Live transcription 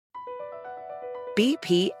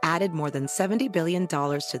BP added more than $70 billion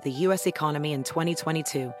to the U.S. economy in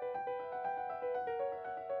 2022.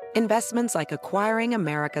 Investments like acquiring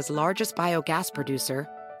America's largest biogas producer,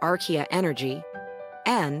 Archaea Energy,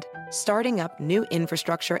 and starting up new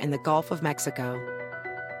infrastructure in the Gulf of Mexico.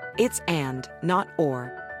 It's and, not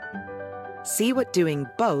or. See what doing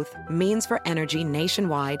both means for energy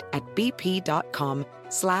nationwide at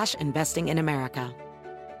bp.com/investing in America.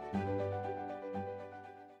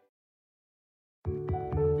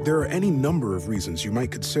 There are any number of reasons you might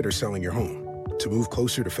consider selling your home. To move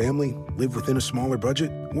closer to family, live within a smaller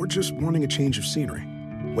budget, or just wanting a change of scenery.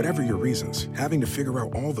 Whatever your reasons, having to figure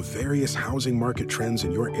out all the various housing market trends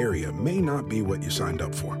in your area may not be what you signed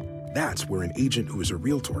up for. That's where an agent who is a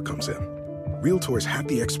Realtor comes in. Realtors have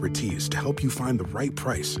the expertise to help you find the right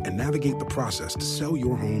price and navigate the process to sell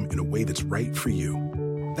your home in a way that's right for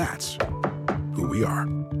you. That's who we are.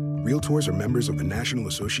 Realtors are members of the National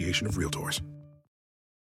Association of Realtors.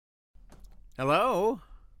 Hello.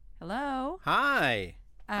 Hello. Hi.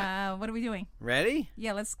 What are we doing? Ready?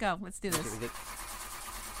 Yeah, let's go. Let's do this.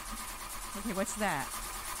 Okay, what's that?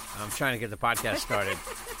 I'm trying to get the podcast started.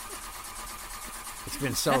 It's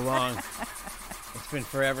been so long. It's been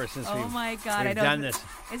forever since Oh my God, we've done this.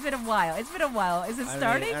 It's been a while. It's been a while. Is it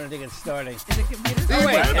starting? I don't think it's starting. Is it computer Oh,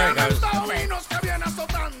 wait, starting? there it goes. Okay.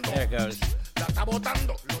 There it goes. A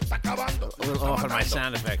little off on my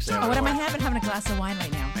sound effects there. Oh, what am I having? Having a glass of wine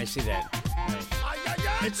right now. I see that.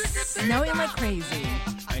 Nice. It's snowing like crazy.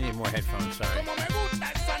 I need more headphones, sorry.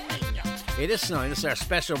 It is snowing. This is our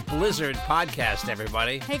special Blizzard podcast,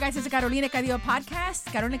 everybody. Hey guys, it's a Carolina Cadillo podcast,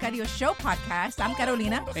 Carolina Cadillo show podcast. I'm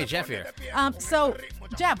Carolina. Hey, Jeff here. So,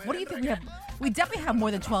 Jeff, what do you think we have? We definitely have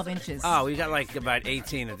more than 12 inches. Oh, we got like about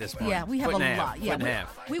 18 at this point. Yeah, we have Foot a and lot. half. Yeah, Foot and a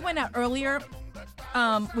half. we went out earlier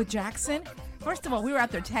with Jackson. First of all, we were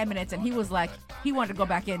out there 10 minutes, and he was like, he wanted to go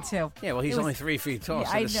back in too. Yeah, well, he's only 3 feet tall, Yeah,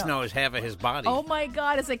 so I the know. snow is half of his body. Oh my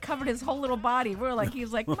God, it's like covered his whole little body. We were like,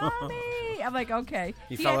 he's like, Mommy. I'm like, okay.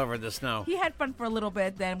 He fell over in the snow. He had fun for a little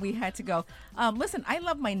bit, then we had to go. Listen, I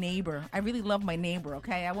love my neighbor. I really love my neighbor,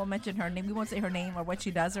 okay? I won't mention her name. We won't say her name or what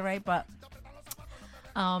she does, all right? But,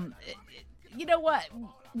 you know what?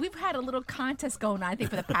 We've had a little contest going on, I think,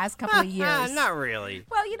 for the past couple of years. Not really.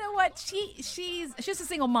 Well, you know what? She's a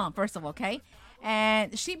single mom, first of all, okay?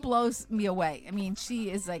 And she blows me away. I mean, she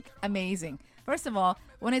is like amazing. First of all,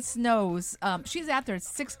 when it snows, she's out there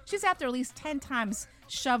at least 10 times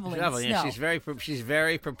shoveling snow. Yeah, she's very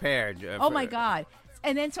prepared. Oh my God.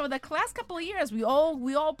 And then so the last couple of years, we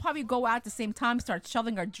all probably go out at the same time, start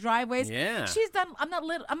shoveling our driveways. Yeah. She's done. I'm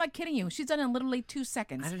not kidding you. She's done in literally 2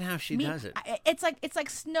 seconds. I don't know how she does it. It's like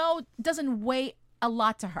snow doesn't weigh a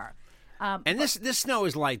lot to her. And this snow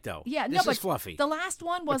is light though. Yeah, this but is fluffy. The last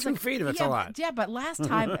one was 2 feet of it's a lot. Yeah, but last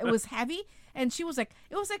time it was heavy, and she was like,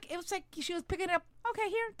 it was like she was picking it up. Okay,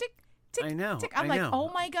 here, tick, tick. I know. Tick. I'm like, oh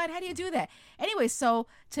my God, how do you do that? Anyway, so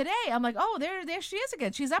today I'm like, oh, there she is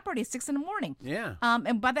again. She's up already 6 a.m. Yeah.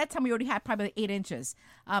 And by that time we already had probably 8 inches.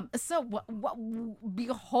 So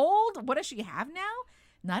behold, what does she have now?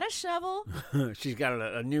 Not a shovel. She's got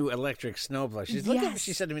a new electric snowblower. Yes.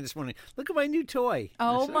 She said to me this morning, "Look at my new toy."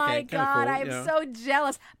 Oh said, my okay, kinda God, cool, I'm you know. so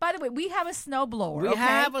jealous. By the way, we have a snowblower. We okay?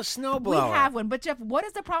 have a snowblower. We have one. But Jeff, what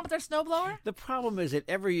is the problem with our snowblower? The problem is that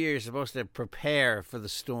every year you're supposed to prepare for the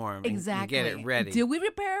storm Exactly. and get it ready. Do we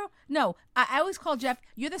prepare? No. I always call Jeff,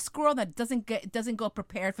 you're the squirrel that doesn't go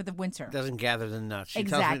prepared for the winter. Doesn't gather the nuts.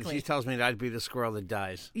 Exactly. She tells me that I'd be the squirrel that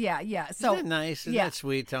dies. Yeah. So Isn't that nice? Isn't yeah. that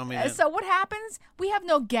sweet? Tell me that. So what happens? We have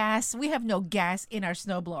no gas. We have no gas in our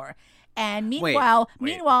snowblower. And meanwhile,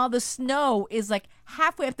 the snow is like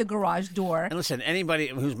halfway up the garage door. And listen, anybody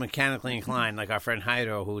who's mechanically inclined, like our friend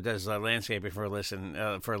Hydro, who does landscaping for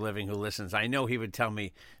a living, who listens, I know he would tell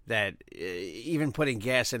me that even putting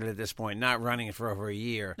gas in it at this point, not running it for over a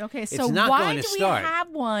year, Okay, it's so not why going do to we start. have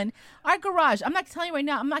one? Our garage, I'm not telling you right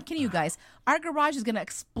now, I'm not kidding you guys. Our garage is going to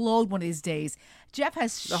explode one of these days. Jeff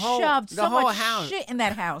has shoved so much shit in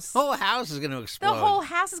that house. The whole house is going to explode. The whole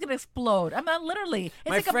house is going to explode. I mean, literally.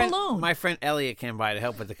 It's a balloon. My friend Elliot came by to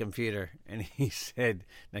help with the computer, and he said,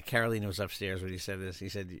 now Carolina was upstairs when he said this. He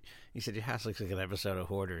said, your house looks like an episode of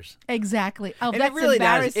Hoarders. Exactly. Oh, And that's it really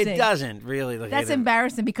embarrassing. does. It doesn't really look That's like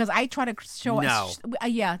embarrassing because I try to show No.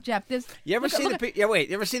 Yeah, Jeff. You ever see look, you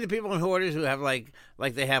ever see the people in Hoarders who have like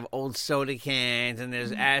they have old soda cans and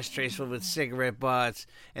there's ashtrays filled with cigarette butts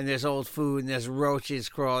and there's old food and there's roaches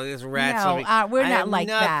crawling, there's rats. No, we're I not am like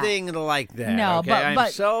that. nothing like that. No, okay? but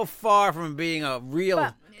I'm so far from being a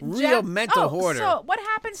real Jeff, mental hoarder. So what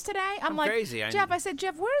happens today? I'm like, crazy. Jeff, I said,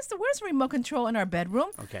 Jeff, where's the remote control in our bedroom?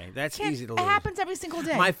 Okay, that's Can't- easy to It lose. happens every single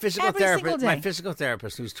day. My physical Every single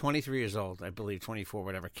therapist, day. who's 23 years old, I believe 24,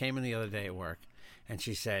 whatever, came in the other day at work, and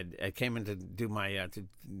she said, I came in to do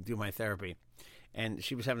my therapy. And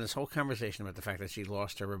she was having this whole conversation about the fact that she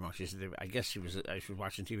lost her remote. She said, I guess she was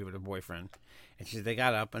watching TV with her boyfriend. And she said, they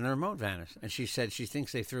got up and the remote vanished. And she said she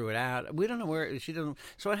thinks they threw it out. We don't know where. She doesn't.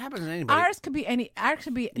 So it happens to anybody. Ours could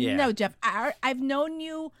be. Yeah. No, Jeff. I've known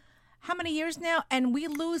you how many years now? And we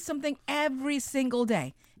lose something every single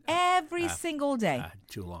day. Every single day.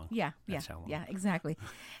 Too long. Yeah, That's how long. yeah, exactly.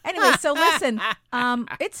 Anyway, so listen,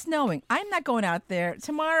 it's snowing. I'm not going out there.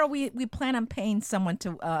 Tomorrow we plan on paying someone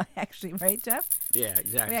to actually, right, Jeff? Yeah,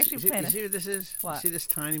 exactly. We actually see, plan you it. see what this is? What? You see this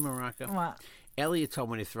tiny maraca? What? Elliot told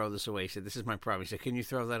me to throw this away. He said, this is my problem. He said, can you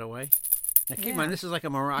throw that away? Now, keep in Yeah. mind, this is like a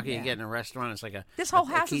maraca you Yeah. get in a restaurant. It's like a This whole a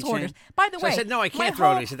house is keychain. hoarders. By the So way, I said, no, I my can't throw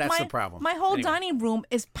it. whole- He said, that's my- the problem. My whole Anyway. dining room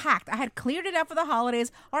is packed. I had cleared it out for the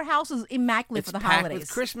holidays. Our house is immaculate It's for the packed holidays. with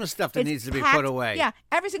Christmas stuff that It's needs to be packed- put away. Yeah,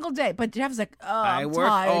 every single day. But Jeff's like, oh, I I'm work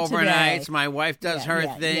tired overnights. today. My wife does her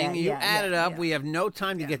yeah, thing. yeah, You yeah, add it yeah, up. yeah. We have no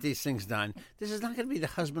time to get these things done. This is not going to be the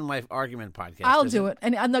husband-wife argument podcast. I'll is do it.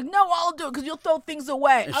 And I'm like, no, I'll do it because you'll throw things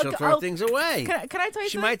away. And she'll throw things away. Can I tell you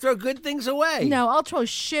She something? might throw good things away. No, I'll throw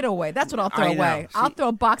shit away. That's what I'll throw I know. away. See- I'll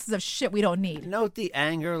throw boxes of shit we don't need. Note the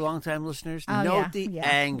anger, long-time listeners. Oh, Note yeah, the yeah,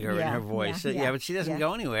 anger in yeah, her voice. yeah, But she doesn't yeah.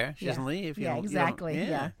 go anywhere. She Yeah. doesn't leave. You Yeah, don't- you don't- exactly. yeah.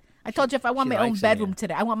 Yeah. I told Jeff I want She my own likes it, bedroom yeah.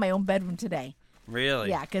 today. I want my own bedroom today. Really?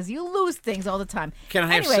 Yeah, because you lose things all the time. Can I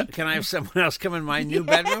have anyway, can I have someone else come in my new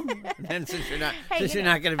bedroom? And since you're not Hey, since you you're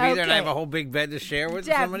know- not going to be there, and I have okay. a whole big bed to share with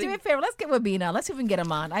Jeff, somebody. do me a favor. Let's get Wabina. Let's see if we can get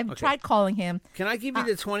him on. I've tried calling him. Can I give you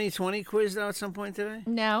the 2020 quiz though at some point today?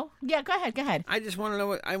 No. Yeah, go ahead. Go ahead. I just want to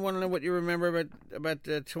know what you remember about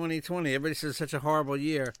 2020. Everybody says it's such a horrible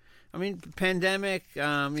year. I mean, pandemic. People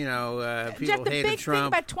Jeff, the hated big thing Trump.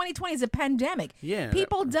 about 2020 is a pandemic. Yeah.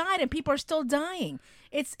 People died and people are still dying.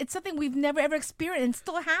 It's something we've never ever experienced and it's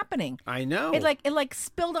still happening. I know. It like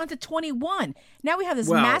spilled onto 21. Now we have this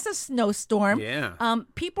Well, massive snowstorm. yeah.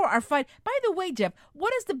 People are fighting. By the way, Jeff,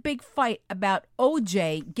 what is the big fight about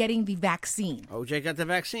OJ getting the vaccine? OJ got the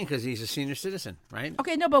vaccine because he's a senior citizen, right?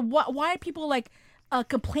 Okay, no, but why are people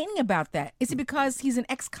complaining about that? Is it because he's an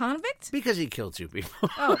ex-convict? Because he killed two people.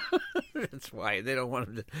 Oh. That's why they don't want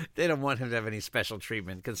him to. They don't want him to have any special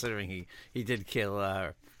treatment, considering he did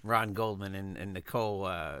kill Ron Goldman and Nicole,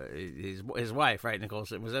 his wife, right? Nicole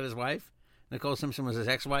was that his wife? Nicole Simpson was his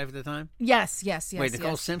ex-wife at the time. Yes. Wait,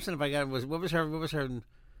 Nicole yes. Simpson. If I got it, what was her?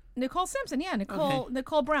 Nicole Simpson, yeah, Nicole Okay.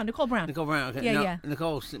 Nicole Brown. Nicole Brown. Okay. Yeah, no, yeah.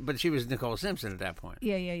 Nicole, but she was Nicole Simpson at that point.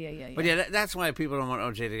 Yeah. But yeah, that's why people don't want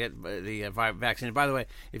OJ to get the vaccine. By the way,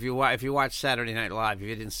 if you watch Saturday Night Live, if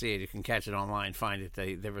you didn't see it, you can catch it online. Find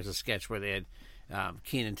it. There was a sketch where they had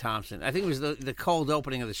Kenan Thompson. I think it was the cold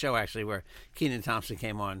opening of the show actually, where Kenan Thompson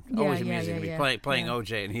came on. Always amusing to be playing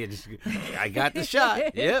OJ, and he had just, I got the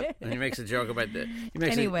shot. Yep, and he makes a joke about that. He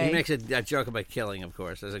makes a joke about killing. Of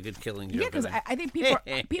course, there's a good killing joke. Yeah, because in there. I think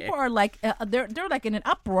people are like they're like in an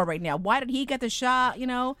uproar right now. Why did he get the shot?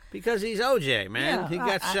 Because he's OJ, man. Yeah, He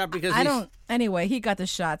got shot because I he's. don't. Anyway, he got the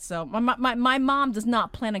shot. So my mom does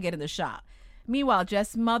not plan on getting the shot. Meanwhile,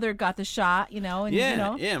 Jess' mother got the shot. And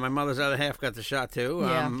Yeah, my mother's other half got the shot too.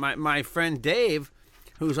 Yeah. My friend Dave,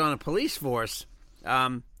 who's on a police force,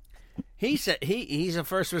 he said he's a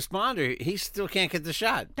first responder. He still can't get the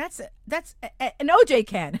shot. That's an OJ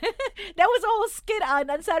can. That was a whole skit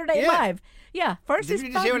on Saturday Night Yeah. Live. Yeah, first Did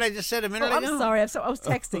you just hear what I just said a minute Oh, ago? I'm sorry. I was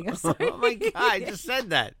texting. I'm sorry. Oh my God! I just said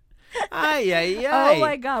that. Ay. Oh,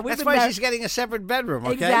 my God, we've That's been why mar- she's getting a separate bedroom.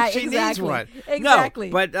 Okay, Exactly, she needs exactly. one. Exactly.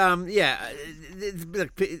 No, but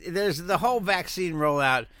look, there's the whole vaccine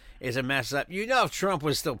rollout is a mess up. If Trump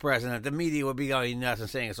was still president, the media would be going nuts and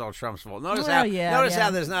saying it's all Trump's fault. Notice Well, yeah,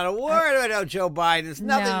 how there's not a word about Joe Biden. It's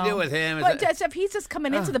nothing No. to do with him. But Jeff, he's just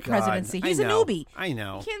coming into the God. presidency. I He's a know. newbie. I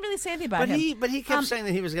know. You can't really say anything about him. But he kept saying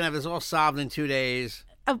that he was going to have this all solved in 2 days.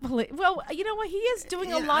 Well, you know what? He is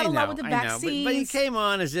doing a Yeah, lot with the I know. vaccines. But he came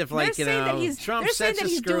on as if They're saying that he's Trump they're saying sets that a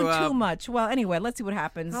he's screw doing up. too much. Well, anyway, let's see what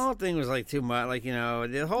happens. The whole thing was like too much.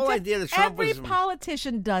 The whole Jeff, idea that Trump every was.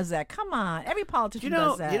 politician does that. Come on, every politician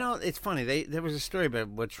does that. It's funny. There was a story about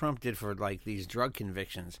what Trump did for these drug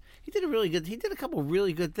convictions. He did a couple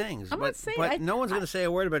really good things. I'm but not saying- but I- no one's going to say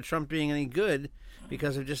a word about Trump being any good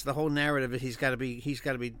because of just the whole narrative that he's got to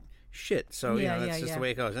be shit. So that's just the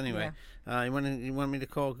way it goes. Anyway, you want me to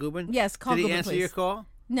call Gubin? Yes, call Did he Gubin, answer please. your call?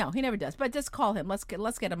 No, he never does. But just call him. Let's get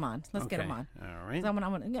him on. Let's get him Okay. on. All right.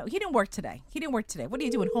 No, he didn't work today. What are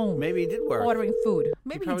you doing home? Maybe he did work. Ordering food. He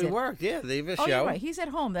Maybe he probably did. worked. Yeah, they have a Oh, show. you're right. He's at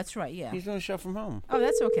home. That's right. Yeah. He's doing a show from home. Oh,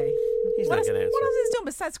 that's okay. He's what not else, going to answer. What else is he doing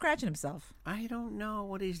besides scratching himself? I don't know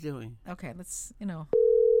what he's doing. Okay, let's.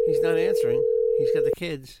 He's not answering. He's got the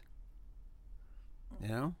kids.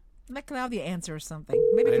 Let Claudia answer or something.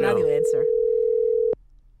 Maybe I know. Claudia will answer.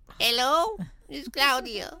 Hello? It's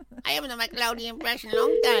Claudia. I haven't done my Claudia impression in a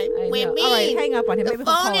long time. I know. Webin. All right, hang up on him. The Maybe he'll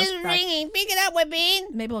phone call us is back. ringing. Pick it up,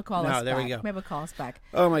 Webin. Maybe he'll call us back. there we go. Maybe he'll call us back.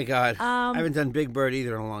 Oh my God, I haven't done Big Bird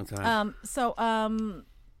either in a long time.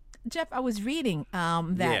 Jeff, I was reading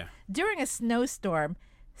that during a snowstorm,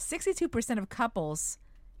 62% of couples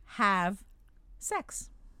have sex.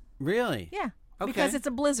 Really? Yeah. Okay. Because it's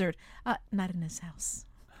a blizzard. Not in his house.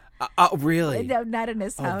 Oh, really? No, not in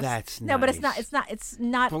his house. Oh, that's no, but nice. it's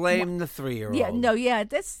not. Blame the 3-year-old. Yeah, no, yeah.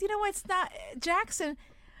 That's it's not Jackson.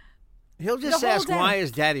 He'll just the whole ask, day. why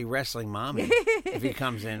is Daddy wrestling Mommy if he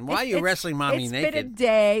comes in? Why are you wrestling Mommy It's naked? been a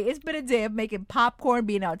day. It's been a day of making popcorn,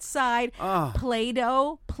 being outside, Oh.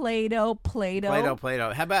 Play-Doh. Play-Doh.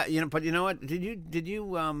 How about but you know what? Did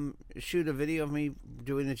you shoot a video of me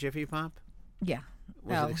doing the Jiffy Pop? Yeah.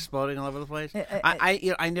 Was it exploding all over the place?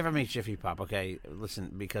 I never make Jiffy Pop. Okay,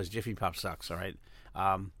 listen, because Jiffy Pop sucks. All right,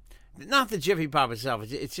 not the Jiffy Pop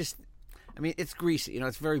itself. It's just, I mean, it's greasy.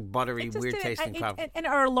 It's very buttery, weird tasting pop. And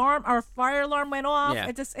our fire alarm went off. Yeah.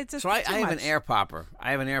 It just So I too have much. an air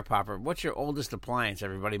popper. What's your oldest appliance,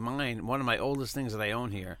 everybody? One of my oldest things that I own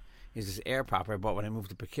here is this air popper I bought when I moved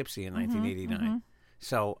to Poughkeepsie in 1989.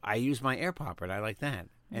 So I use my air popper, and I like that.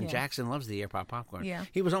 And Yeah. Jackson loves the air pop popcorn. Yeah.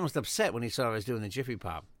 He was almost upset when he saw I was doing the Jiffy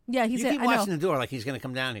Pop. Yeah, he You said, keep I know. watching the door like he's going to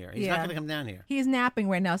come down here. He's not Yeah. going to come down here. He's napping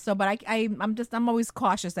right now, so but I'm always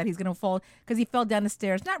cautious that he's gonna fall because he fell down the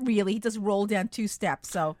stairs. Not really, he just rolled down 2 steps.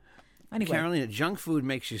 So anyway, Carolina, junk food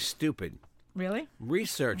makes you stupid. really,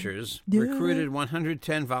 Researchers recruited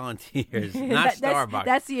 110 volunteers, not Starbucks.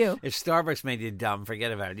 That's you. If Starbucks made you dumb,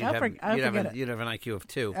 forget about it. You'd I'll have an IQ of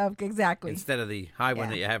 2 Exactly. instead of the high one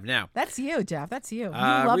that you have now. That's you, Jeff. That's you. You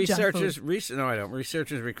love Researchers, junk food. No, I don't.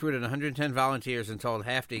 Researchers recruited 110 volunteers and told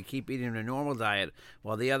half to keep eating a normal diet,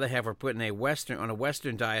 while the other half were put on a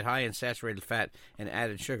Western diet high in saturated fat and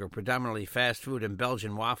added sugar, predominantly fast food and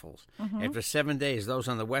Belgian waffles. After 7 days, those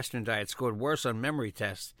on the Western diet scored worse on memory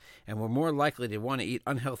tests and were more likely to want to eat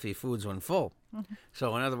unhealthy foods when full.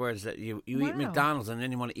 So, in other words, that you eat Wow. McDonald's and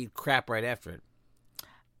then you want to eat crap right after it.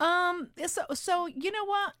 So you know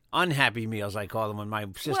what? Unhappy meals, I call them, when my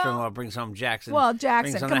sister-in-law brings home Jackson. Well,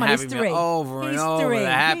 Jackson, brings home come the on, Happy he's Meal 3. over and He's over. 3. The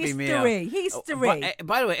Happy He's Meal. 3. He's 3.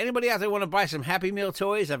 By the way, anybody out there want to buy some Happy Meal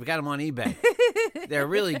toys? I've got them on eBay. They're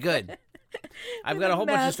really good. I've got a whole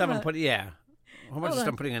bunch of stuff I'm putting. Yeah, a whole bunch of stuff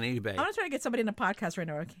I'm putting on eBay. I'm gonna try to get somebody in the podcast right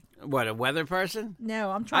now. Okay. What, a weather person?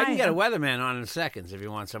 No, I'm trying. I can get a weatherman on in seconds if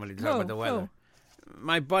you want somebody to talk about the weather.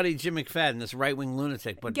 My buddy Jim McFadden, this right-wing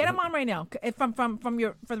lunatic. But Get him on right now from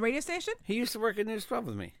the radio station. He used to work at News 12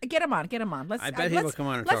 with me. Get him on. Let's. I bet he will come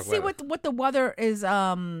on and let's talk see weather. what the weather is.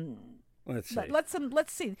 Let's see.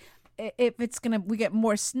 Let's see if it's we get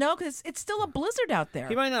more snow because it's still a blizzard out there.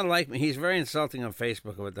 He might not like me. He's very insulting on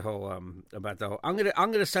Facebook about the whole I'm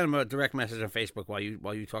gonna send him a direct message on Facebook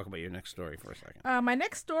while you talk about your next story for a second. My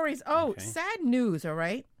next story is sad news. All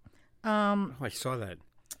right. I saw that.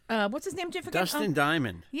 What's his name? Did you forget? Dustin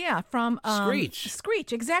Diamond. Yeah, from Screech.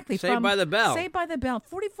 Screech, exactly. Saved by the Bell. Saved by the Bell.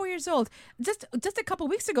 44 years old. Just a couple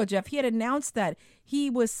weeks ago, Jeff, he had announced that he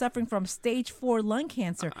was suffering from stage 4 lung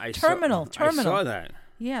cancer. Terminal. I saw that.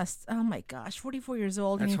 Yes. Oh my gosh, 44 years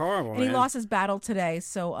old. That's horrible, And he man. lost his battle today.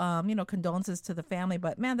 So, condolences to the family.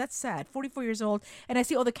 But man, that's sad. 44 years old. And I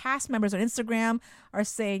see all the cast members on Instagram are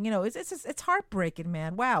saying, it's heartbreaking,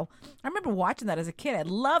 man. Wow. I remember watching that as a kid. I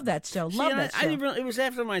love that show. That show. It was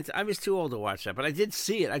after I was too old to watch that, but I did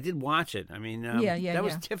see it. I did watch it. I mean, that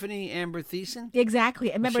was Tiffany Amber Thiessen.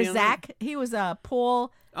 Exactly. And remember she on Zach? He was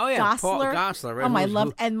Paul. Oh yeah, Gosselaar. Paul Gosselaar. Right? Oh, I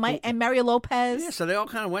love and Mario Lopez. Yeah, so they all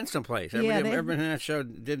kind of went someplace. Everybody in that show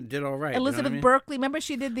did all right. Elizabeth you know what I mean? Berkley. Remember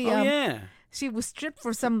she did the. Oh yeah. She was stripped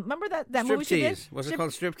for some. Remember that movie she did? Was it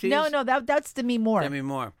called Striptease? No, that's Demi Moore. Demi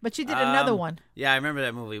Moore. But she did another one. Yeah, I remember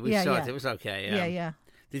that movie. We saw it. It was okay. Yeah.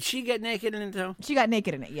 Did she get naked in it though? She got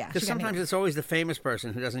naked in it. Yeah. Because sometimes it's always the famous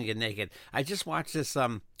person who doesn't get naked. I just watched this.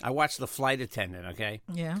 I watched The Flight Attendant. Okay.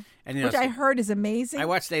 Yeah. And which I heard is amazing. I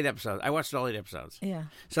watched 8 episodes. I watched all 8 episodes. Yeah.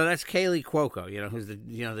 So that's Kaylee Cuoco. Who's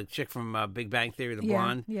the chick from Big Bang Theory, the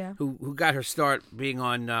blonde. Yeah. Who got her start being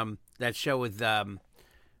on that show with John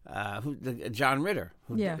Ritter.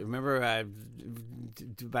 Remember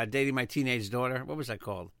about dating my teenage daughter? What was that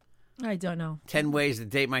called? I don't know. 10 Ways to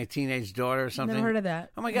Date My Teenage Daughter or something. Never heard of that.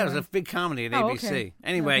 Oh my God, it was a big comedy at ABC. Okay.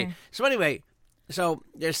 Anyway, so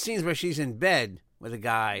there's scenes where she's in bed with a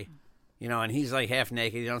guy, and he's like half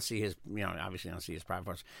naked. You don't see his, obviously you don't see his private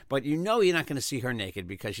parts, but you're not going to see her naked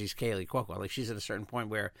because she's Kaylee Cuoco. Like she's at a certain point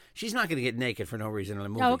where she's not going to get naked for no reason in the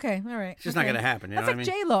movie. Oh, okay, all right. It's just not going to happen. You That's know like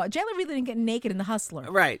what I mean? J-Lo. J-Lo really didn't get naked in The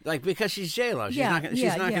Hustler. Right, like because she's J-Lo. She's Yeah, not gonna,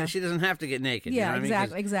 yeah, yeah. she doesn't have to get naked. Yeah, you know what I mean?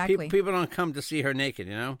 'Cause exactly. People don't come to see her naked.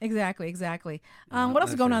 Exactly. What else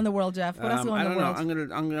is going on in the world, Jeff? What else is going on in the world? I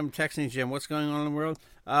don't know. I'm texting Jim. What's going on in the world?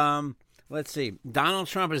 Let's see. Donald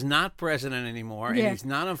Trump is not president anymore, Yeah. and he's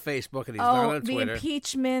not on Facebook, and he's not on the Twitter.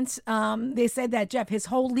 impeachment. They said that, Jeff, his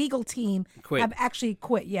whole legal team Quit. have actually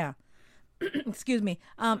quit. Yeah. Excuse me.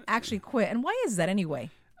 Actually quit. And why is that anyway?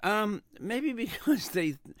 Maybe because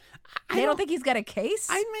they don't think he's got a case?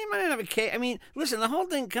 I mean, might not have a case. I mean, listen, the whole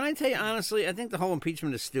thing. Can I tell you honestly? I think the whole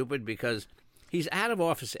impeachment is stupid because he's out of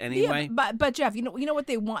office anyway. Yeah, but Jeff, you know what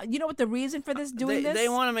they want? You know what the reason for this this? They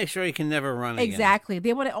want to make sure he can never run again. Exactly.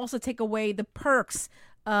 They want to also take away the perks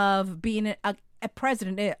of being a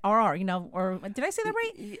president, or did I say that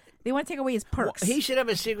right? They want to take away his perks. He should have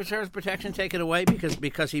his Secret Service protection taken away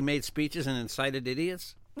because he made speeches and incited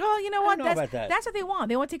idiots. Well, you know what? I don't know about that. That's what they want.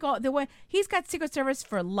 They want to take all. He's got Secret Service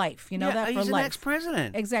for life. You know that for he's life. an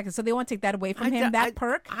ex-president. Exactly. So they want to take that away from him. That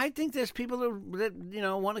perk. I think there's people that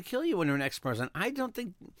want to kill you when you're an ex-president. I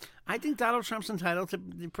think Donald Trump's entitled to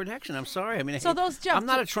protection. I'm sorry. I mean, I'm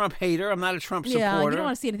not a Trump hater. I'm not a Trump supporter. Yeah, you don't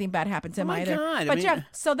want to see anything bad happen to him either. God, but Jeff,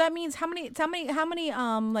 so that means how many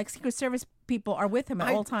like Secret Service people are with him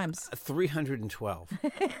at all times? 312.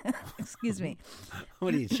 Excuse me.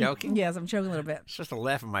 What are you joking? Yes, I'm joking a little bit. It's just a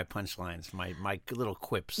laugh at my punchlines, my little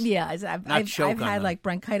quips. Yeah, I've had like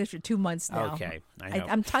bronchitis for 2 months now. Okay, I know.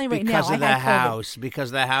 I'm telling you right because now, of the house,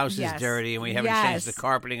 because the house Yes. is dirty and we haven't changed the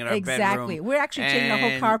carpeting in our bedroom. Exactly. We're actually changing our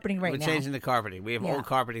whole carpeting right now. We're changing the carpeting. We have old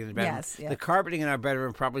carpeting in the bedroom. Yes, yeah. The carpeting in our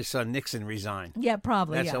bedroom probably saw Nixon resign. Yeah,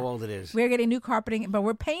 probably. That's how old it is. We're getting new carpeting, but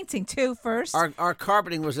we're painting too first. Our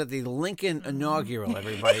carpeting was at the Lincoln inaugural,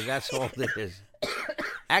 everybody. That's how old it is.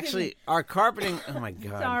 Actually, our carpeting, oh my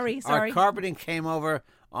God. Sorry. Our carpeting came over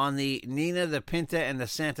on the Nina, the Pinta, and the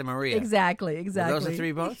Santa Maria. Exactly. Were those the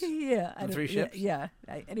three boats? Yeah. The three ships? Yeah.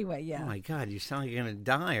 Anyway, yeah. Oh my God, you sound like you're going to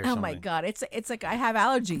die or Oh something. my God, it's like I have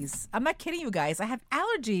allergies. I'm not kidding you guys. I have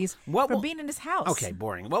allergies for being in this house. Okay,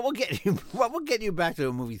 boring. What will get you back to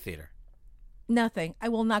a movie theater? Nothing. I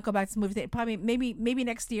will not go back to the movie theater. Probably maybe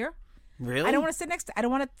next year. Really? I don't want to sit next. I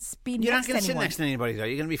don't want to be You're next not going to sit anyone. next to anybody though.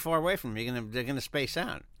 You're going to be far away from them. They're going to space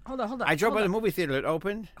out. Hold on. I drove hold by on. the movie theater. It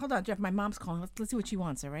opened. Hold on, Jeff. My mom's calling. Let's see what she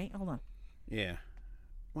wants. All right. Hold on. Yeah.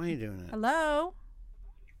 Why are you doing that? Hello.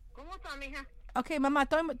 ¿Cómo está, mija? Okay, mamá.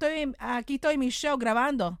 Aquí estoy en mi show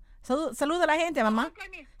grabando. Saluda a la gente, mamá.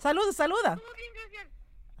 Saluda. Todo bien, gracias.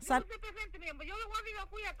 Yo estoy presente, mi amor. Yo le voy a dar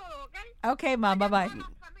cuida a todo, ¿ok? Okay, mom. Bye.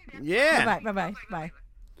 Yeah. Bye.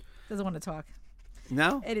 Doesn't want to talk.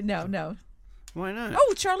 No? No. Why not?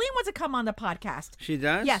 Oh, Charlene wants to come on the podcast. She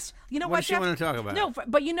does? Yes. You know What what, does she Jeff? want to talk about? No,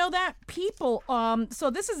 but you know that people. So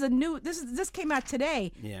this is this came out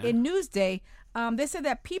today Yeah. in Newsday. They said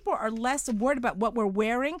that people are less worried about what we're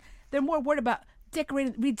wearing. They're more worried about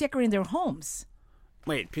redecorating their homes.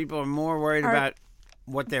 Wait, people are more worried about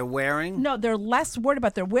what they're wearing? No, they're less worried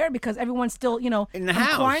about their wear because everyone's still, In the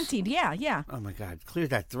house. quarantined. Yeah. Oh my God! Clear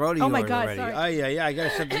that throat of Oh, my yours God, already. sorry. Oh yeah.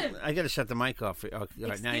 I gotta shut the mic off. Oh,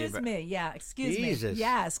 right, now Excuse me. Yeah, excuse Jesus. me.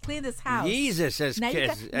 Yes, clean this house. Jesus, as Now you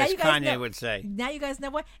guys Kanye know- would say. Now you guys know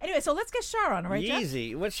what. Anyway, so let's get Shar on, all right, Jeff?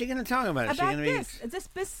 Yeezy. What's she gonna talk about? Is she About gonna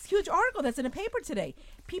this huge article that's in the paper today.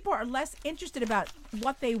 People are less interested about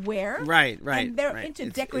what they wear. Right. And they're right. into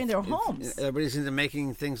decorating their homes. Everybody's into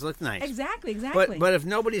making things look nice. Exactly. But if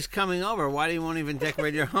nobody's coming over, why do you won't even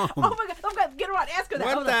decorate your home? Oh my God! Get her on. Ask her that.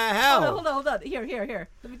 What Hold the on. hell? Hold on. Here.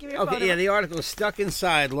 Let me give you a Okay, photo. yeah, the article is stuck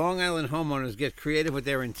inside. Long Island homeowners get creative with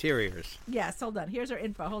their interiors. Yes. Hold on. Here's her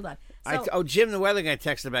info. Hold on. So, Jim, the weather guy,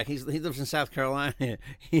 texted back. He lives in South Carolina.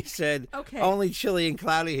 He said, Okay. only chilly and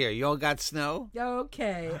cloudy here. You all got snow?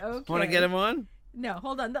 Okay. Want to get him on? No,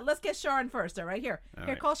 hold on. Let's get Sharon first. All right. Here,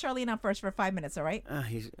 right. call Charlene on first for 5 minutes. All right.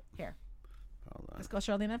 He's. Here. Hold on. Let's call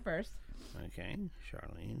Charlene on first. Okay,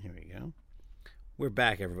 Charlene, here we go. We're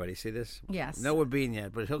back, everybody. See this? Yes. No, we're being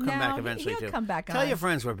yet, but he'll come No, back eventually, he'll too. come back Tell on. your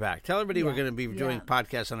friends we're back. Tell everybody we're Yeah, going to be doing yeah.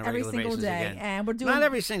 podcasts on a Every regular single basis day, again. and we're doing Not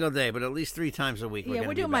every single day, but at least 3 times a week. Yeah, we're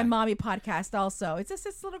gonna doing be my back. mommy podcast also. It's just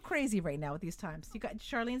a little crazy right now with these times. You got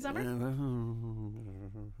Charlene's number?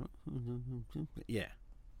 Yeah.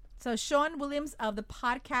 So Sean Williams of the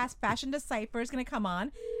podcast Fashion Decipher is going to come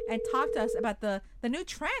on and talk to us about the new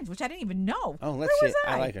trends, which I didn't even know. Oh, Where let's see. was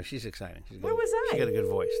I like her. She's exciting. Where was I? She's got a good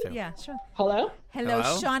voice, too. Yeah, Sean. Hello? Hello,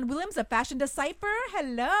 Hello? Sean Williams of Fashion Decipher.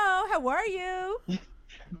 Hello, how are you?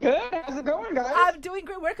 Good. How's it going, guys? I'm doing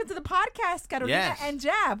great. Welcome to the podcast, Carolina Yes. and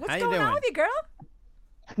Jab. What's How you going on doing? with you, girl?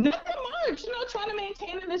 Nothing much, trying to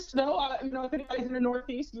maintain in this snow. If anybody's in the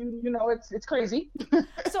Northeast, it's crazy.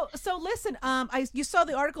 So listen, you saw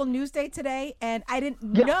the article in Newsday today, and I didn't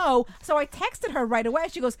know, so I texted her right away.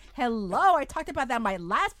 She goes, "Hello, I talked about that in my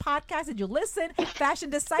last podcast. Did you listen? Fashion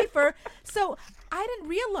Decipher." So I didn't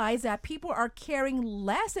realize that people are caring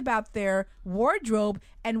less about their wardrobe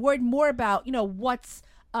and worried more about what's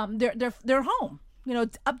their home.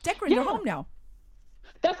 Decorating their home now.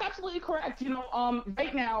 That's absolutely correct.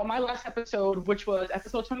 Right now, my last episode, which was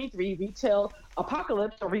episode 23, Retail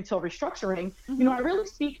Apocalypse or Retail Restructuring, I really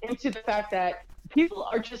speak into the fact that people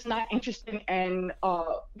are just not interested in,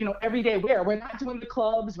 everyday wear. We're not doing the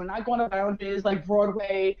clubs. We're not going to lounges like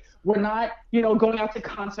Broadway. We're not, going out to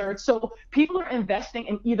concerts. So people are investing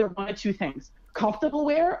in either one of two things, comfortable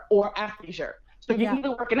wear or athleisure. So you're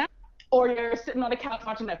either working out or you're sitting on the couch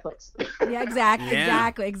watching Netflix. Yeah,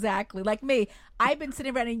 exactly. Like me, I've been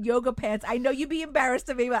sitting around in yoga pants. I know you'd be embarrassed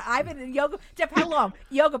of me, but I've been in yoga. Jeff, how long?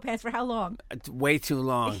 Yoga pants for how long? It's way too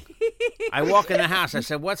long. I walk in the house. I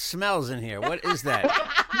said, "What smells in here? What is that?"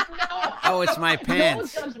 Oh, it's my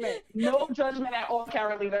pants. No judgment at all,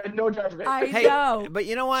 Carolina. No judgment. I know. But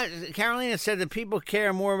you know what? Carolina said that people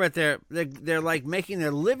care more about they're like making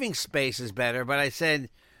their living spaces better. But I said,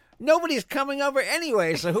 nobody's coming over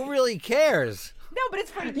anyway, so who really cares? No, but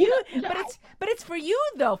it's for you. But it's for you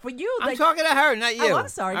though. For you. I'm talking to her, not you. Oh, I'm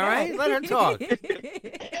sorry. All right, let her talk. You know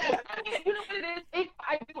what it is?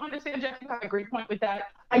 I do understand, Jeff. You have a great point with that.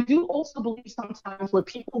 I do also believe sometimes when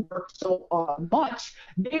people work so much,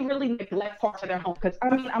 they really neglect parts of their home. Because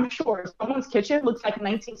I'm sure someone's kitchen looks like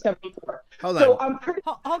 1974. Hold on. So I'm pretty.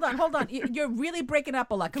 Hold on. You're really breaking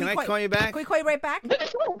up a lot. Can I call you back? Can we call you right back?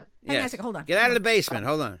 Yes. Hang on a second. Hold on. Get out of the basement.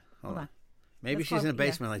 Hold on. Maybe Let's she's in the call-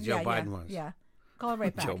 basement like Joe Biden was. Yeah. Call her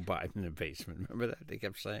right back. Joe Biden in the basement. Remember that? They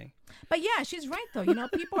kept saying. But yeah, she's right though.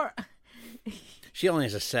 People are. She only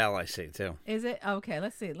has a cell, I see, too. Is it? Okay,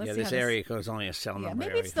 let's see. Let's see this how area goes only a cell number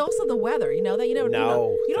maybe area. it's also the weather. You know that.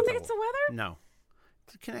 No. You don't think it's the weather? No.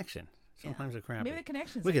 It's a connection. Sometimes they're crappy. Maybe the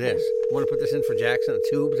connection's. Look at this. Want to put this in for Jackson?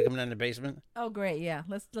 A tube to come down the basement? Oh, great. Yeah.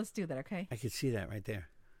 Let's do that. Okay. I could see that right there.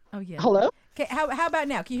 Oh yeah. Hello? Okay. How about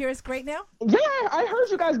now? Can you hear us great now? Yeah, I heard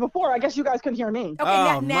you guys before. I guess you guys couldn't hear me. Okay.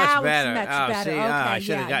 Oh, now much better. it's much better. See, Okay. I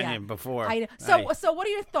should have yeah, gotten you before. So what are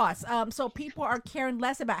your thoughts? So people are caring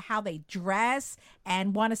less about how they dress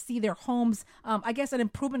and want to see their homes. I guess an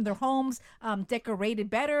improvement in their homes, decorated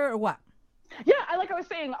better, or what? Yeah, like I was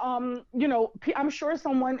saying, I'm sure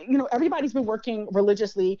someone, everybody's been working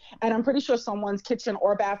religiously, and I'm pretty sure someone's kitchen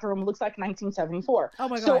or bathroom looks like 1974. Oh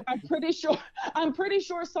my God. So I'm pretty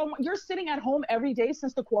sure you're sitting at home every day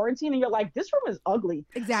since the quarantine, and you're like, this room is ugly.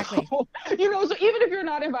 Exactly. So, so even if you're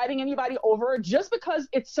not inviting anybody over, just because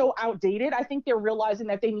it's so outdated, I think they're realizing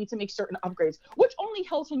that they need to make certain upgrades, which only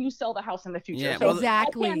helps when you sell the house in the future. Yeah, so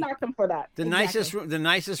exactly. I can't knock them for that. The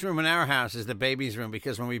nicest room in our house is the baby's room,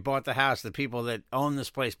 because when we bought the house, the people that owned this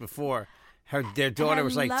place before, their daughter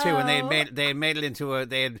was like 2, and they had made it into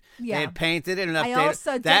they had painted it and updated. I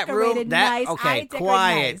also that decorated room. nice. Okay,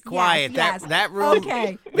 quiet. Yes. That room.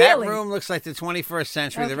 Okay, that really? room looks like the 21st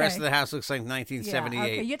century. The rest Okay. of the house looks like 1978. Yeah,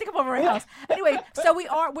 okay, you have to come over our house. Anyway, so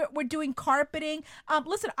we're doing carpeting.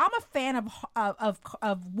 Listen, I'm a fan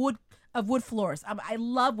of wood floors. I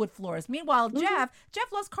love wood floors. Meanwhile,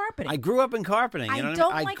 Jeff loves carpeting. I grew up in carpeting. You know I don't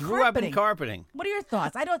what I mean? like I grew carpeting. up in carpeting. What are your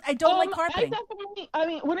thoughts? I don't like carpeting.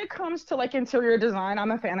 When it comes to like interior design,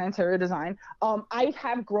 I'm a fan of interior design. I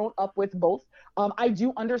have grown up with both. I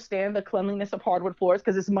do understand the cleanliness of hardwood floors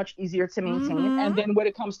because it's much easier to maintain. Mm-hmm. And then when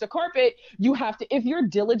it comes to carpet, you have to, if you're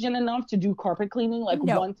diligent enough to do carpet cleaning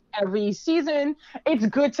once every season, it's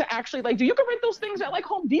good to actually you can rent those things at like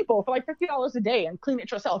Home Depot for like $50 a day and clean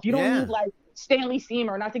it yourself. You don't need like Stanley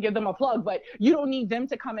Steamer, not to give them a plug, but you don't need them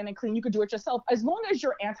to come in and clean. You could do it yourself. As long as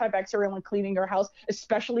you're antibacterial and cleaning your house,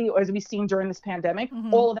 especially as we've seen during this pandemic,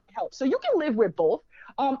 all of that helps. So you can live with both.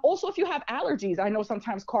 Also, if you have allergies, I know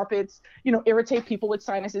sometimes carpets, irritate people with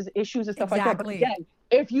sinuses issues and stuff like that. But again,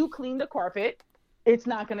 if you clean the carpet, it's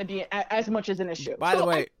not going to be as much as an issue. By the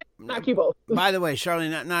way, knock you both. By the way, Charlie,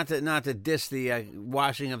 not to diss the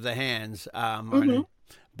washing of the hands,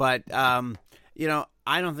 but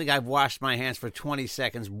I don't think I've washed my hands for 20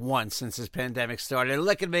 seconds once since this pandemic started.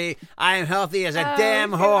 Look at me. I am healthy as a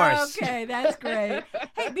damn horse. Okay, that's great.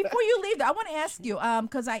 Hey, before you leave, I want to ask you,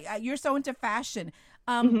 because you're so into fashion.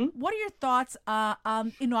 What are your thoughts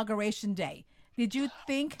on Inauguration Day? Did you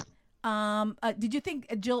think Jill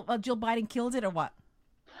Biden killed it or what?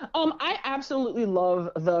 I absolutely love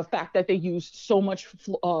the fact that they used so much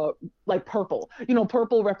like purple.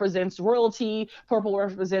 Purple represents royalty. Purple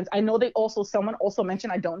represents, I know someone also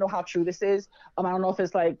mentioned, I don't know how true this is. I don't know if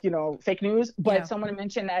it's like, fake news, but someone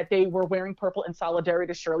mentioned that they were wearing purple in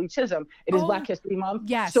solidarity to Shirley Chisholm. It is Black History Month.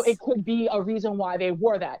 Yes. So it could be a reason why they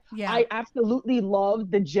wore that. Yeah. I absolutely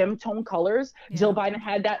love the gem tone colors. Yeah. Jill Biden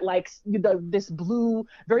had that this blue,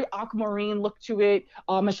 very aquamarine look to it.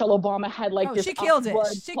 Michelle Obama had this. She killed it.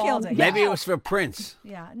 She killed it. Maybe it was for Prince.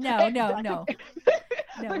 Yeah. No.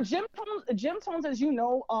 But gem tones, as you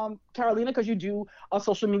know, Carolina, because you do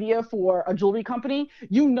social media for a jewelry company,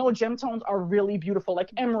 gem tones are really beautiful,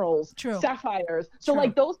 like emeralds, sapphires. So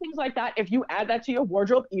like those things like that, if you add that to your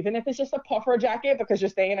wardrobe, even if it's just a puffer jacket because you're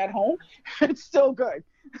staying at home, it's still good.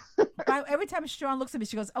 Every time Sean looks at me,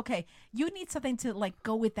 she goes, "Okay, you need something to like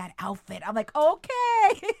go with that outfit." I'm like,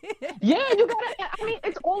 "Okay." Yeah, you gotta. I mean,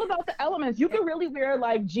 it's all about the elements. You can really wear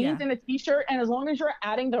like jeans and a t-shirt, and as long as you're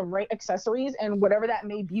adding the right accessories and whatever that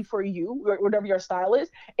may be for you, whatever your style is,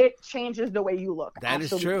 it changes the way you look. That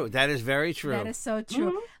is true. That is very true. That is so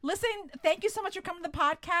true. Listen, thank you so much for coming to the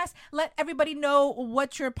podcast. Let everybody know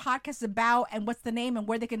what your podcast is about and what's the name and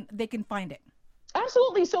where they can find it.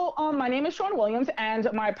 Absolutely. So my name is Sean Williams, and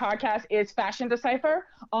my podcast is Fashion Decipher.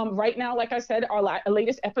 Right now, like I said, our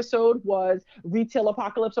latest episode was Retail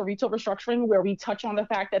Apocalypse or Retail Restructuring, where we touch on the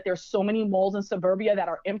fact that there's so many malls in suburbia that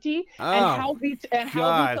are empty, and how retail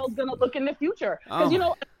is going to look in the future.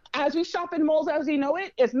 Because, as we shop in malls as we know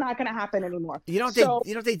it, it's not going to happen anymore. You know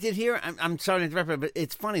what they did here? I'm sorry to interrupt, but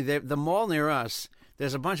it's funny. The mall near us,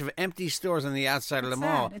 there's a bunch of empty stores on the outside of the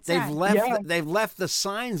mall. They've left the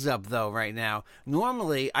signs up though right now.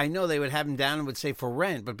 Normally, I know they would have them down and would say for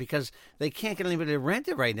rent, but because they can't get anybody to rent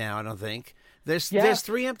it right now, I don't think. There's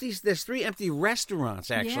three empty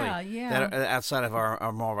restaurants actually that are outside of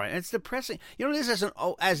our mall right now. It's depressing. This as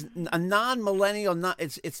a non-millennial,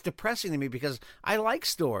 it's depressing to me because I like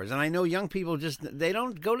stores and I know young people they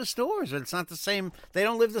don't go to stores. It's not the same. They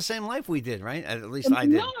don't live the same life we did, right? At least I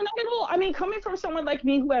did. No, not at all. I mean, coming from someone like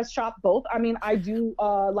me who has shopped both, I mean, I do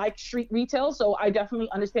like street retail, so I definitely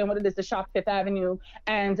understand what it is to shop Fifth Avenue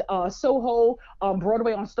and Soho,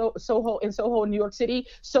 Broadway on Soho in Soho, New York City.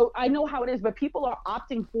 So I know how it is, but people are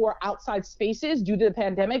opting for outside spaces due to the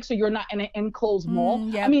pandemic, so you're not in an enclosed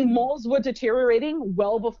mall. I mean, malls were deteriorating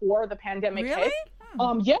well before the pandemic hit.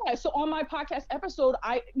 So on my podcast episode,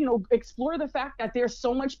 I explore the fact that there's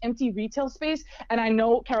so much empty retail space, and I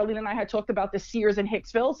know Carolina and I had talked about the Sears in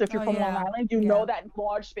Hicksville. So if you're from Long Island, you know that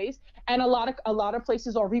large space, and a lot of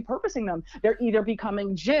places are repurposing them. They're either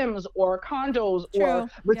becoming gyms or condos or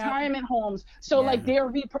retirement homes. So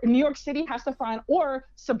New York City has to find, or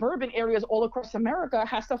suburban areas all across America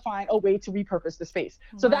has to find a way to repurpose the space.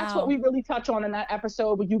 So that's what we really touch on in that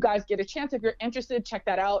episode. When you guys get a chance, if you're interested, check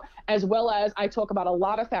that out. As well as I talk about a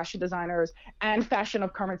lot of fashion designers and fashion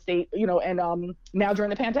of current state, and now during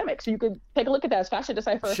the pandemic. So you could take a look at that as Fashion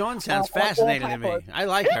Decipher. Sean sounds fascinating to me. I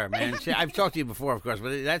like her, man. I've talked to you before, of course,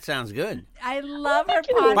 but that sounds good. I love her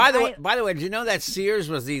podcast. By the way, did you know that Sears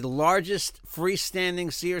was the largest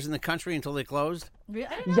freestanding Sears in the country until they closed? Really?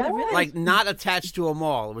 I didn't know that, really? Like not attached to a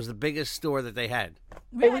mall. It was the biggest store that they had.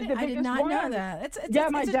 Really? I did not know that.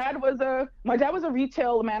 My dad was a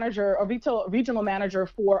retail manager, regional manager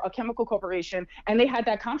for a chemical corporation, and they had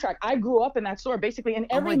that contract. I grew up in that store basically, in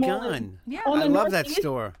every mall. Oh my God! I love that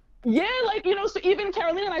store. Yeah, so even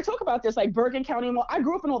Carolina and I talk about this, like Bergen County Mall. I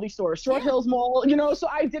grew up in all these stores, Short Hills Mall, so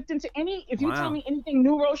I dipped into if you tell me anything,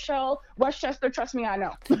 New Rochelle, Westchester, trust me, I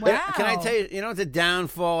know. Wow. Can I tell you, what the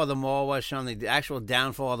downfall of the mall was, Sean? The actual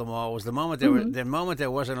downfall of the mall was the moment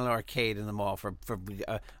there wasn't an arcade in the mall for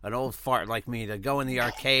an old fart like me to go in the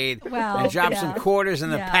arcade and drop some quarters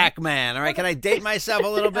in the Pac-Man. All right, can I date myself a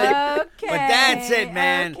little bit? Okay. But that's it,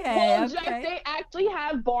 man. Jeff, they actually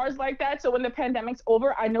have bars like that. So when the pandemic's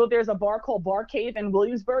over, I know there's a bar called Bar Cave in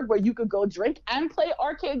Williamsburg where you could go drink and play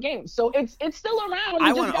arcade games. So it's still around.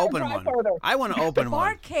 I want to open one. I want to open one.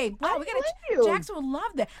 Bar Cave. Wow, Jackson will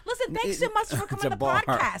love that. Listen, thanks so much for coming to the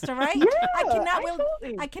podcast. All right. Yeah,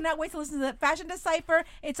 I cannot wait to listen to the Fashion Decipher.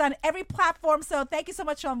 It's on every platform. So thank you so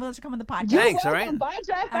much, Sean Williams, for coming to the podcast. Thanks. All right. Bye,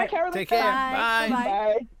 Jack. Bye, Carolina. Take care. Bye.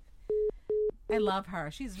 Bye. I love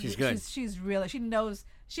her. She's good. She's really. She knows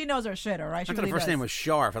her shit. All right. I thought her first name was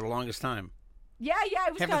Shar for the longest time. Yeah.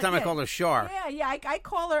 Half the time I called her Shar. Yeah. I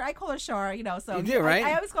call her Shar. So you do, right?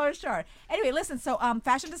 I always call her Shar. Anyway, listen. So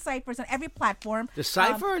Fashion Decipher is on every platform.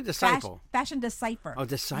 Decipher or Disciple? Fashion Decipher. Oh,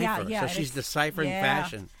 Decipher. So she's deciphering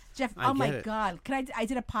fashion. Jeff, my God! I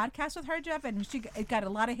did a podcast with her, Jeff, and it got a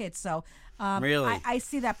lot of hits. So really, I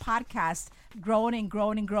see that podcast growing and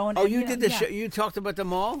growing and growing. Oh, you did the show? You talked about the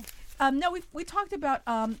mall? No, we talked about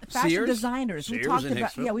fashion Sears? designers. Sears we talked in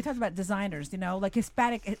about Hicksville? we talked about designers. Like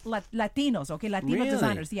Hispanic Latinos. Okay, Latino Really?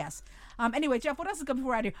 designers. Yes. Anyway, Jeff, what else is going before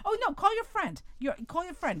we're out of here? Oh no, call your friend. Call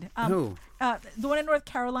your friend. Who? The one in North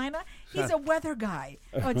Carolina. He's a weather guy.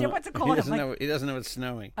 Oh, Jeff, what's it called? He doesn't know it's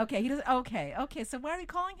snowing. Okay, he doesn't. Okay. So why are we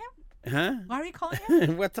calling him? Huh? Why are you calling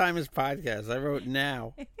him? What time is podcast? I wrote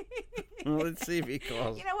now. Let's see if he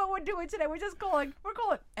calls. You know what we're doing today? We're calling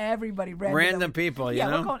everybody Random people, you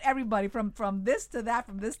know? we're calling everybody from this to that,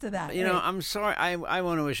 from this to that. You know, I'm sorry. I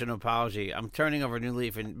want to wish an apology. I'm turning over a new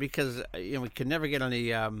leaf, and because we could never get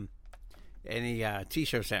any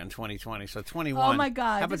T-shirts out in 2020. So 21. Oh my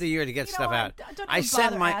God! How about the year to get stuff out? Don't I even sent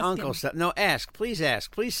bother my asking. uncle stuff. No, please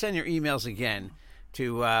ask. Please send your emails again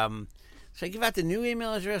to. Should I give out the new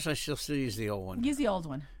email address? Or I shall still use the old one. Use the old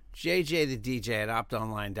one.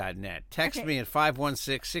 JJ@optonline.net. Text Okay. me at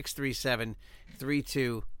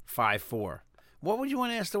 516-637-3254. What would you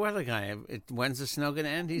want to ask the weather guy? When's the snow going to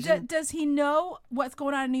end? Does he know what's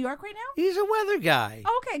going on in New York right now? He's a weather guy.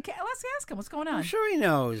 Okay, let's ask him what's going on. I'm sure he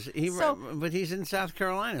knows. So- But he's in South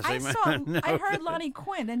Carolina. So I he might saw. not know. I heard Lonnie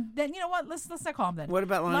Quinn, and then you know what? Let's not call him then. What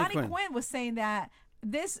about Lonnie Quinn? Quinn was saying that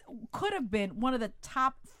this could have been one of the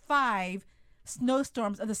top 5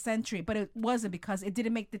 snowstorms of the century, but it wasn't because it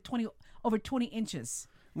didn't make the over 20 inches.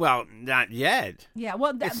 Well, not yet. Yeah,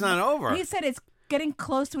 well, It's not over. He said it's getting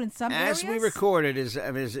close to it in some areas. As we record, it is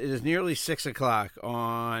nearly 6 o'clock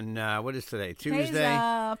on what is today? Today's,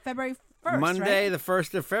 Tuesday, February 1st, Monday, right? the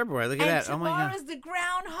 1st of February. Look at And that! Oh my God! tomorrow's the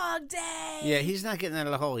Groundhog Day. Yeah, he's not getting out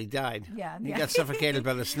of the hole. He died. Yeah, he yeah. got suffocated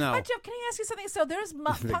by the snow. But Jeff, can I ask you something? So there's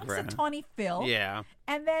Punxsutawney Phil. Yeah.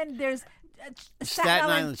 And then there's Staten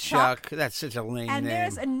Island Chuck. That's such a lame and name.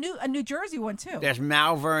 there's a New Jersey one too. There's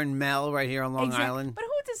Malvern Mel right here on Long Exactly. Island. But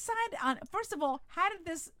who decided on? First of all, how did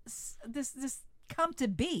this come to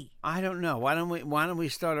be? I don't know. Why don't we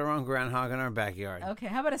start our own groundhog in our backyard? Okay,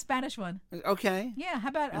 how about a Spanish one? Okay. Yeah, how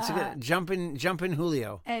about It's a good jumping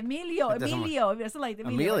Julio. Emilio. It's like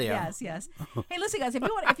Emilio. Emilio. Yes. Hey, listen, guys. If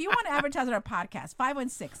you want to advertise on our podcast,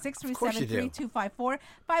 516-637-3254,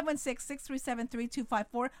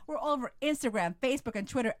 516-637-3254. We're all over Instagram, Facebook, and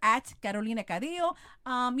Twitter at Carolina Cadillo.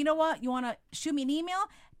 You know what? You want to shoot me an email?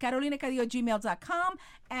 CarolinaCadillo@gmail.com.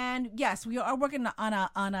 And yes, we are working on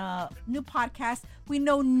a new podcast. We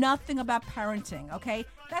know nothing about parenting. Okay,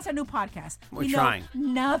 that's our new podcast. We're know trying.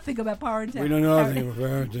 nothing about parenting. We know nothing about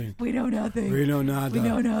parenting. We know nothing. We know nothing. We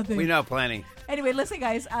know nothing. We know plenty. Anyway, listen,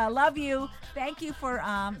 guys. Love you. Thank you for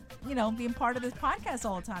being part of this podcast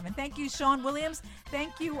all the time, and thank you, Sean Williams.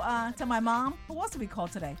 Thank you to my mom. Who else did we call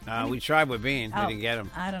today? We tried with Bean. We Oh, didn't get him.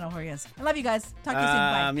 I don't know where he is. I love you guys. Talk to you soon.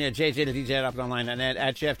 Bye. Yeah, JJ the DJ at optonline.net,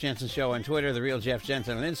 at Jeff Jensen Show on Twitter, The Real Jeff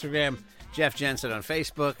Jensen on Instagram, Jeff Jensen on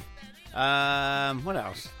Facebook. What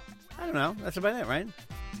else? I don't know. That's about it, right?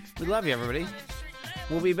 We love you, everybody.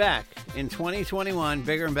 We'll be back in 2021,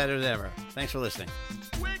 bigger and better than ever. Thanks for listening.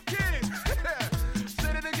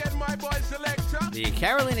 The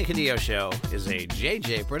Carolina Cadillo Show is a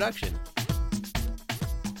JJ production.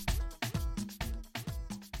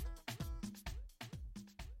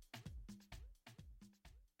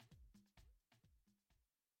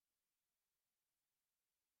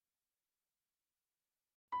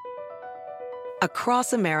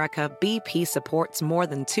 Across America, BP supports more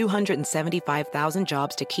than 275,000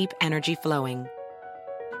 jobs to keep energy flowing.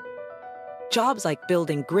 Jobs like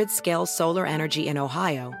building grid-scale solar energy in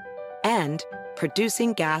Ohio and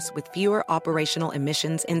producing gas with fewer operational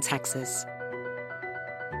emissions in Texas.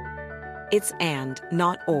 It's and,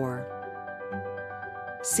 not or.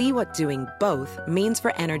 See what doing both means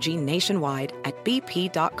for energy nationwide at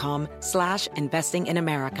bp.com/investing in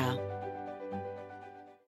America.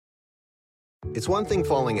 It's one thing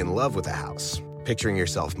falling in love with a house, picturing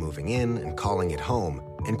yourself moving in and calling it home,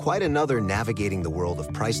 and quite another navigating the world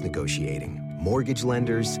of price negotiating, mortgage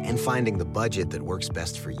lenders, and finding the budget that works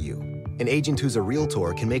best for you. An agent who's a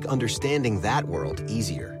Realtor can make understanding that world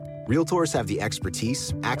easier. Realtors have the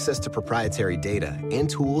expertise, access to proprietary data, and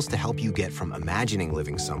tools to help you get from imagining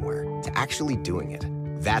living somewhere to actually doing it.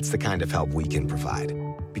 That's the kind of help we can provide.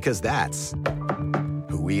 Because that's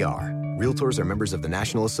who we are. Realtors are members of the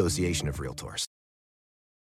National Association of Realtors.